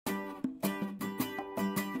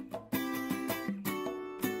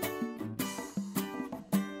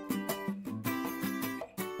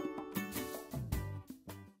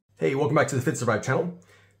Hey, welcome back to the Fit Survive channel.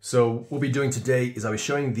 So what we'll be doing today is I'll be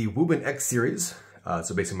showing the Wuben X series,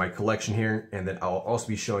 so basically my collection here, and then I'll also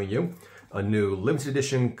be showing you a new limited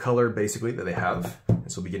edition color basically that they have,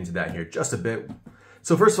 and so we'll be getting to that here just a bit.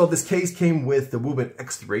 So first of all, this case came with the Wuben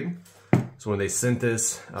X3. So when they sent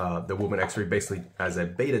this, the Wuben X3 basically as a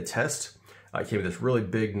beta test, it came with this really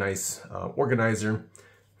big, nice organizer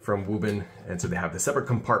from Wuben, and so they have the separate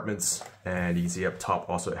compartments, and you can see up top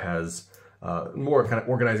also it has more kind of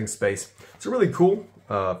organizing space. So really cool.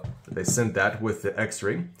 They sent that with the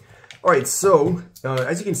X3. All right, so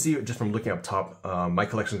as you can see just from looking up top, my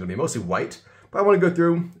collection is going to be mostly white, but I want to go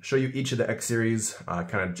through, show you each of the X series,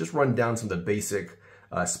 kind of just run down some of the basic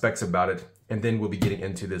specs about it, and then we'll be getting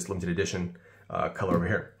into this limited edition color over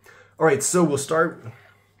here. All right, so we'll start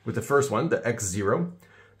with the first one, the X0.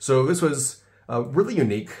 So this was really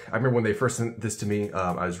unique. I remember when they first sent this to me,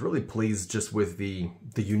 I was really pleased just with the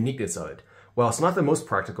uniqueness of it. While it's not the most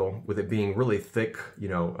practical, with it being really thick,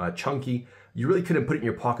 chunky, you really couldn't put it in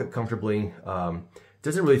your pocket comfortably.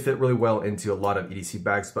 Doesn't really fit really well into a lot of EDC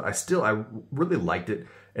bags, but I really liked it.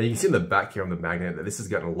 And you can see in the back here on the magnet that this has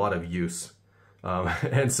gotten a lot of use.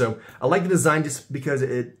 And so I like the design just because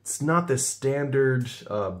it's not the standard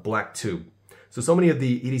black tube. So many of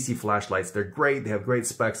the EDC flashlights, they're great, they have great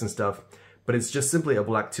specs and stuff, but it's just simply a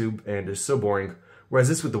black tube and it's so boring. Whereas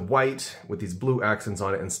this with the white, with these blue accents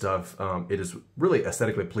on it and stuff, it is really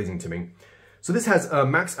aesthetically pleasing to me. So this has a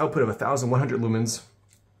max output of 1,100 lumens.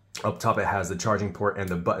 Up top it has the charging port and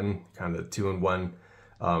the button, kind of the 2-in-1.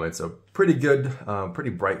 It's a pretty good,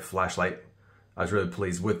 pretty bright flashlight. I was really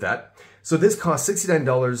pleased with that. So this costs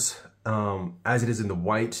 $69 as it is in the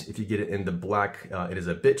white. If you get it in the black, it is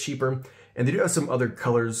a bit cheaper. And they do have some other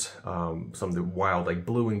colors, some of the wild like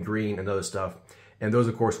blue and green and other stuff. And those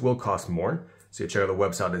of course will cost more. So you check out the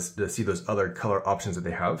website to see those other color options that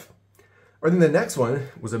they have. Or then the next one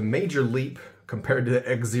was a major leap compared to the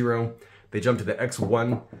X0. They jumped to the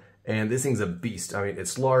X1, and this thing's a beast. I mean,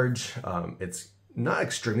 it's large. It's not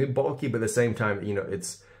extremely bulky, but at the same time,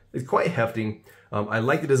 it's quite hefty. I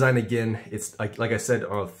like the design again. It's like I said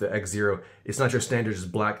of the X0, it's not your standard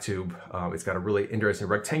just black tube. It's got a really interesting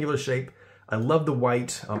rectangular shape. I love the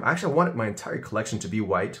white. Actually, I wanted my entire collection to be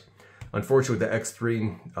white. Unfortunately, with the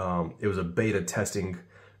X3, it was a beta testing,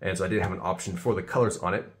 and so I didn't have an option for the colors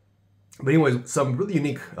on it. But anyways, some really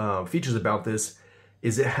unique features about this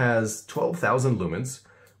is it has 12,000 lumens,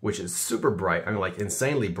 which is super bright. I mean, like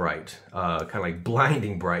insanely bright, kind of like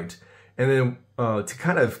blinding bright. And then to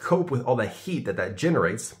kind of cope with all the heat that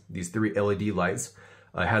generates, these 3 LED lights,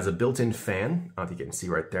 it has a built-in fan. I don't think you can see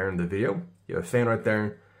right there in the video. You have a fan right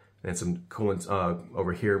there, and some coolant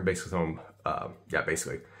over here, basically some,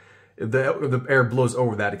 basically. The air blows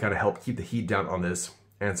over that to kind of help keep the heat down on this.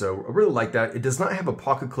 And so I really like that. It does not have a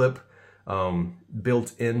pocket clip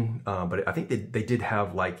built in, but I think they did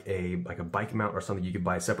have like a bike mount or something you could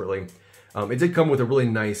buy separately. It did come with a really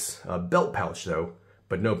nice belt pouch though,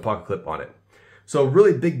 but no pocket clip on it. So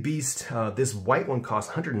really big beast. This white one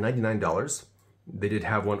costs $199. They did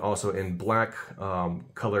have one also in black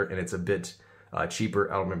color, and it's a bit cheaper.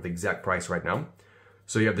 I don't remember the exact price right now.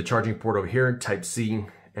 So you have the charging port over here, Type-C,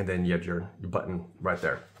 and then you have your button right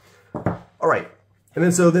there. All right, and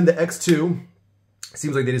then the X2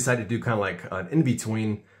 seems like they decided to do kind of like an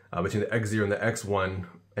in-between between the X0 and the X1,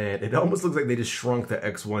 and it almost looks like they just shrunk the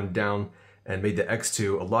X1 down and made the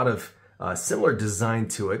X2 a lot of similar design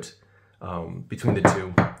to it between the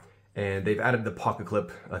two. And they've added the pocket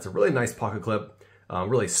clip. It's a really nice pocket clip,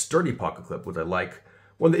 really sturdy pocket clip, which I like.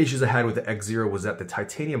 One of the issues I had with the X0 was that the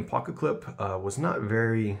titanium pocket clip was not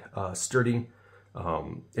very sturdy,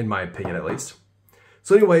 in my opinion at least.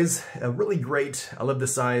 So anyways, really great. I love the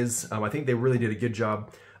size. I think they really did a good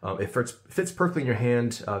job. It fits perfectly in your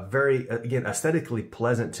hand. Very, again, aesthetically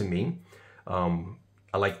pleasant to me.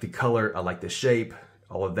 I like the color. I like the shape,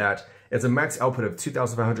 all of that. It's a max output of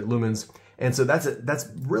 2,500 lumens. And so that's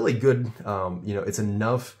really good. It's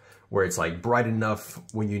enough where it's like bright enough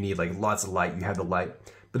when you need like lots of light, you have the light.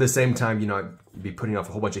 But at the same time, you're not be putting off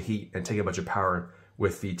a whole bunch of heat and taking a bunch of power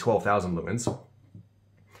with the 12,000 lumens.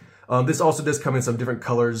 This also does come in some different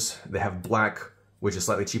colors. They have black, which is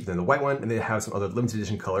slightly cheaper than the white one, and they have some other limited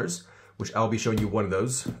edition colors, which I'll be showing you one of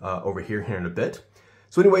those over here in a bit.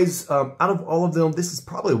 So anyways, out of all of them, this is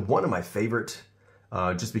probably one of my favorite,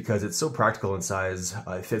 just because it's so practical in size.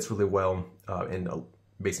 It fits really well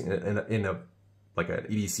basically in a like an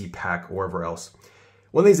EDC pack or wherever else.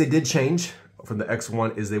 One of the things they did change from the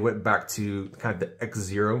X1 is they went back to kind of the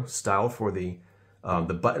X0 style for the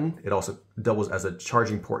button. It also doubles as a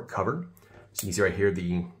charging port cover. So you can see right here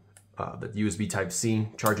the USB Type-C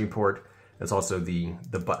charging port. That's also the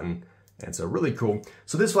button And so really cool.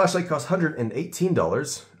 So this flashlight costs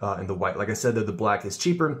 $118 in the white. Like I said, the black is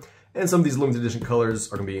cheaper, and some of these limited edition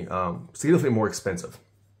colors are going to be significantly more expensive.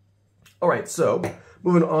 All right, so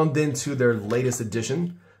moving on then to their latest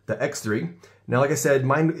edition, the X3. Now, like I said,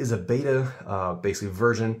 mine is a beta basically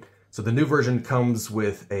version. So the new version comes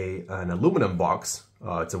with an aluminum box.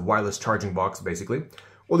 It's a wireless charging box basically.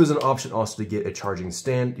 Or there's an option also to get a charging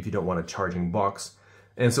stand if you don't want a charging box.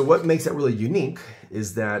 And so what makes that really unique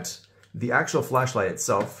is that the actual flashlight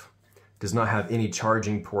itself does not have any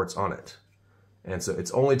charging ports on it. And so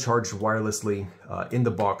it's only charged wirelessly in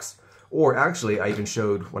the box. Or actually, I even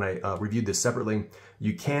showed when I reviewed this separately,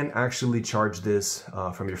 you can actually charge this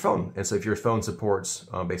from your phone. And so if your phone supports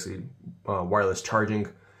basically wireless charging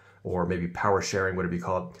or maybe power sharing, whatever you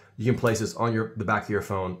call it, you can place this on the back of your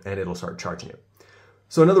phone and it'll start charging it.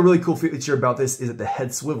 So another really cool feature about this is that the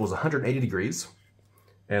head swivels 180 degrees.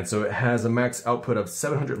 And so it has a max output of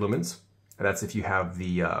 700 lumens. And that's if you have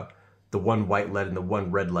the one white LED and the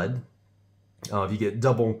one red LED. If you get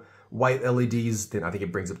double white LEDs, then I think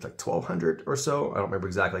it brings up to like 1200 or so. I don't remember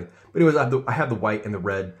exactly. But anyways, I have the white and the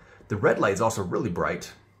red. The red light is also really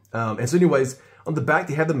bright. And so anyways, on the back,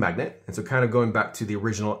 they have the magnet. And so kind of going back to the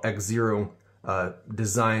original X0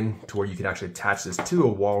 design to where you could actually attach this to a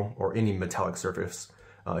wall or any metallic surface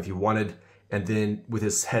if you wanted. And then with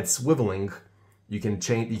this head swiveling, you can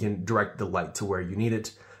direct the light to where you need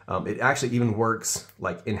it. It actually even works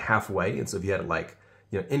like in halfway. And so if you had it like,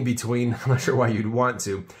 in between, I'm not sure why you'd want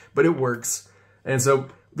to, but it works. And so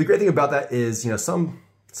the great thing about that is,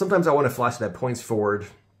 sometimes I want a flashlight that points forward,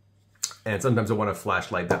 and sometimes I want a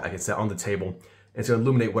flashlight that I can set on the table and to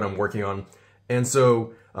illuminate what I'm working on. And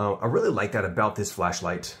so I really like that about this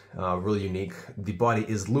flashlight, really unique. The body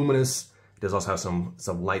is luminous. It does also have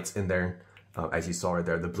some lights in there, as you saw right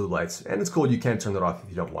there, the blue lights. And it's cool, you can turn that off if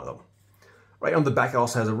you don't want them. Right on the back, it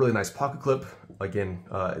also has a really nice pocket clip. Again,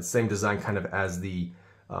 it's same design kind of as the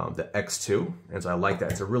X2, and so I like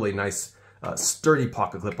that. It's a really nice, sturdy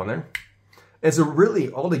pocket clip on there. And so really,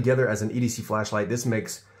 all together as an EDC flashlight, this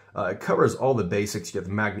makes, it covers all the basics. You get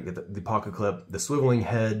the magnet, you get the pocket clip, the swiveling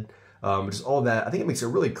head, just all that. I think it makes it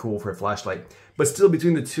really cool for a flashlight. But still,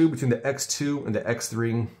 between the two, between the X2 and the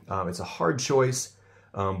X3, it's a hard choice,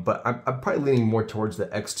 but I'm probably leaning more towards the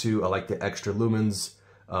X2. I like the extra lumens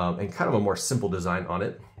and kind of a more simple design on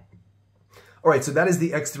it. All right, so that is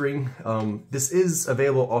the X3. This is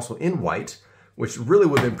available also in white, which really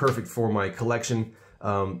would have been perfect for my collection.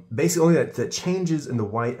 Basically, only that changes in the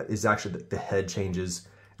white is actually the head changes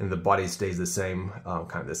and the body stays the same,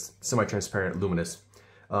 kind of this semi-transparent luminous.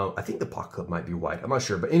 I think the pocket clip might be white, I'm not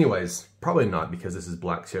sure, but anyways, probably not because this is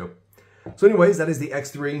black too. So anyways, that is the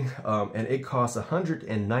X3, and it costs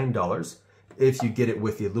 $109 if you get it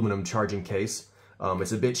with the aluminum charging case.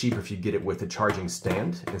 It's a bit cheaper if you get it with the charging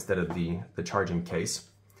stand instead of the charging case.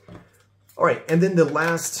 All right, and then the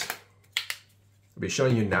last I'll be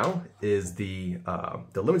showing you now is the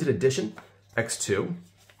limited edition X2.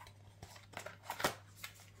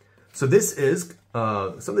 So this is,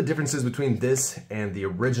 some of the differences between this and the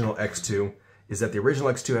original X2 is that the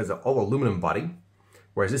original X2 has an all aluminum body,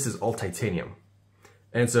 whereas this is all titanium.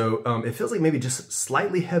 And so it feels like maybe just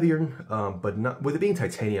slightly heavier, but not, with it being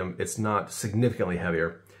titanium, it's not significantly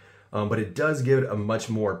heavier. But it does give it a much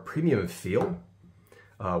more premium feel.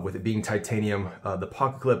 With it being titanium, the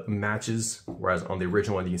pocket clip matches, whereas on the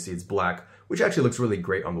original one you can see it's black, which actually looks really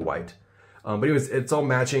great on the white. But anyways, it's all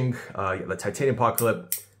matching. The titanium pocket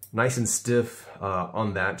clip, nice and stiff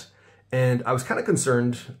on that. And I was kind of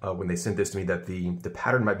concerned when they sent this to me that the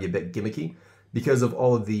pattern might be a bit gimmicky, because of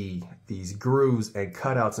all of these grooves and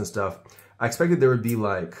cutouts and stuff. I expected there would be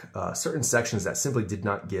like certain sections that simply did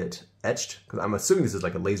not get etched, because I'm assuming this is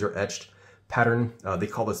like a laser etched pattern. They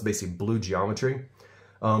call this basically blue geometry.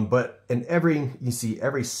 But in you see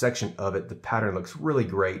every section of it, the pattern looks really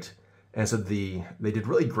great. And so they did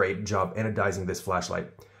really great job anodizing this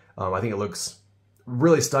flashlight. I think it looks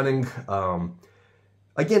really stunning.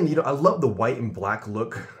 Again, I love the white and black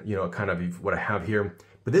look, kind of what I have here.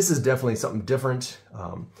 But this is definitely something different.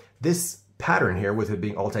 This pattern here, with it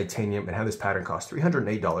being all titanium and have this pattern, cost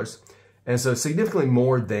 $308. And so significantly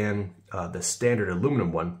more than the standard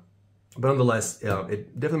aluminum one. But nonetheless,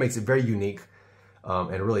 it definitely makes it very unique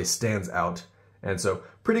and really stands out. And so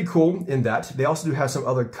pretty cool in that. They also do have some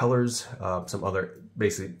other colors, some other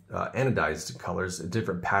basically anodized colors,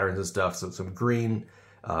 different patterns and stuff. So some green,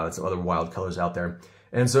 some other wild colors out there.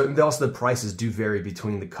 And so also the prices do vary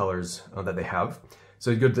between the colors that they have. So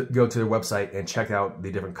you go to their website and check out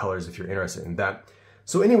the different colors if you're interested in that.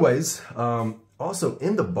 So anyways, also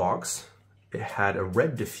in the box, it had a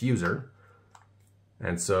red diffuser.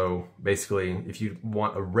 And so basically, if you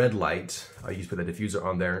want a red light, you just put the diffuser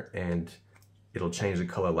on there and it'll change the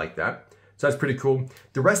color like that. So that's pretty cool.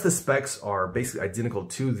 The rest of the specs are basically identical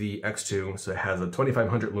to the X2. So it has a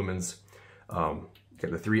 2500 lumens, got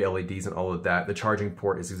the 3 LEDs and all of that. The charging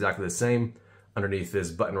port is exactly the same. Underneath this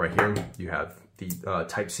button right here, you have the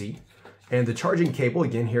Type-C. And the charging cable,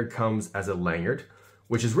 again, here comes as a lanyard,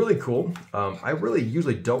 which is really cool. I really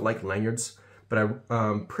usually don't like lanyards, but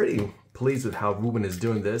I'm pretty pleased with how Wuben is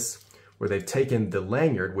doing this, where they've taken the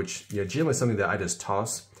lanyard, which generally is something that I just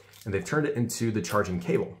toss, and they've turned it into the charging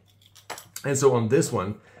cable. And so on this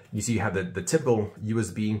one, you see you have the typical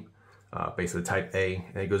USB, basically Type A,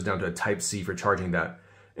 and it goes down to a Type C for charging that.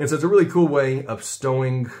 And so it's a really cool way of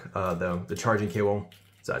stowing the charging cable.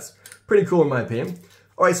 So that's pretty cool in my opinion.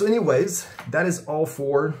 All right, so anyways, that is all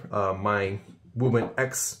for my Wuben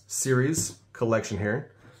X series collection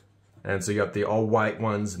here. And so you got the all white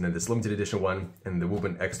ones, and then this limited edition one, and the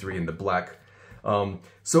Wuben X3 in the black.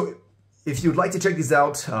 So if you'd like to check these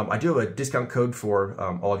out, I do have a discount code for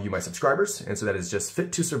all of you, my subscribers. And so that is just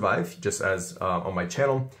Fit to Survive, just as on my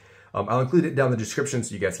channel. I'll include it down in the description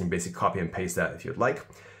so you guys can basically copy and paste that if you'd like.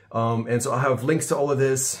 And so I'll have links to all of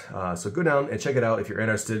this. So go down and check it out if you're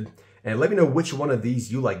interested. And let me know which one of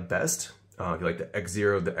these you like best. If you like the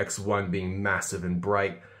X0, the X1 being massive and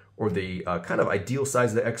bright, or the kind of ideal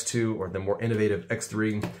size of the X2, or the more innovative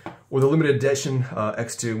X3, or the limited edition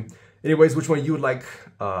X2. Anyways, which one you would like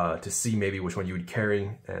to see, maybe which one you would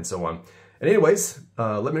carry, and so on. And anyways,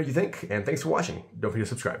 let me know what you think, and thanks for watching. Don't forget to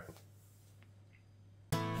subscribe.